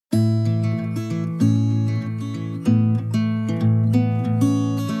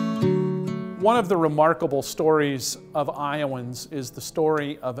One of the remarkable stories of Iowans is the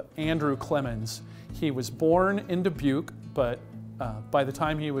story of Andrew Clemens. He was born in Dubuque, but by the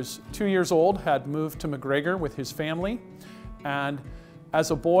time he was 2 years old, had moved to McGregor with his family. And as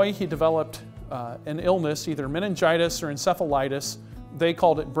a boy, he developed an illness, either meningitis or encephalitis. They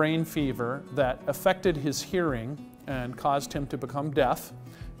called it brain fever, that affected his hearing and caused him to become deaf,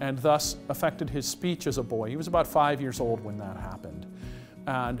 and thus affected his speech as a boy. He was about 5 years old when that happened.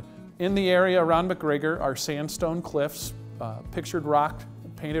 And in the area around McGregor are sandstone cliffs, pictured rock,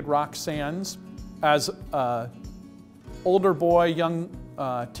 painted rock sands. As an older boy, young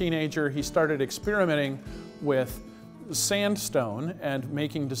teenager, he started experimenting with sandstone and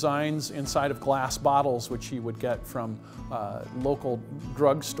making designs inside of glass bottles, which he would get from a local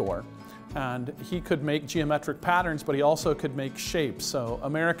drugstore. And he could make geometric patterns, but he also could make shapes. So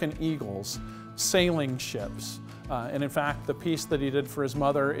American eagles, sailing ships. And in fact, the piece that he did for his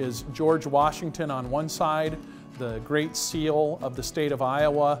mother is George Washington on one side, the Great Seal of the state of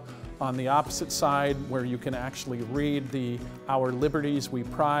Iowa on the opposite side, where you can actually read our liberties we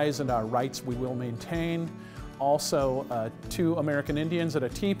prize and our rights we will maintain. Also, 2 American Indians at a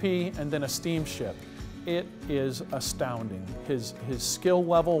teepee, and then a steamship. It is astounding. His skill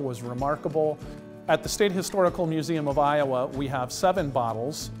level was remarkable. At the State Historical Museum of Iowa, we have 7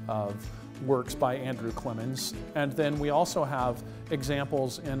 bottles of works by Andrew Clemens, and then we also have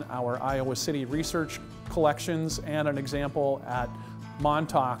examples in our Iowa City research collections and an example at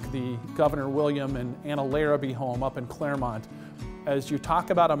Montauk, the Governor William and Anna Larrabee home up in Claremont. As you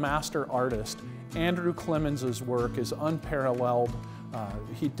talk about a master artist, Andrew Clemens's work is unparalleled.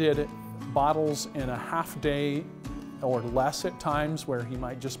 He did bottles in a half day or less at times, where he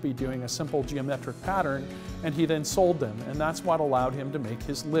might just be doing a simple geometric pattern, and he then sold them, and that's what allowed him to make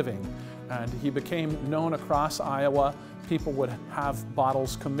his living. And he became known across Iowa. People would have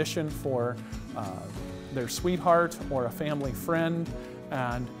bottles commissioned for their sweetheart or a family friend,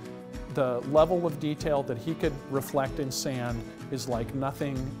 and the level of detail that he could reflect in sand is like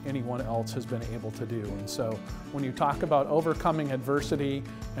nothing anyone else has been able to do. And so when you talk about overcoming adversity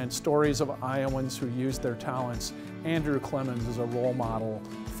and stories of Iowans who used their talents, Andrew Clemens is a role model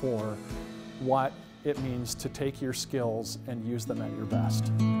for what it means to take your skills and use them at your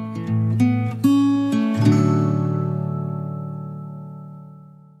best.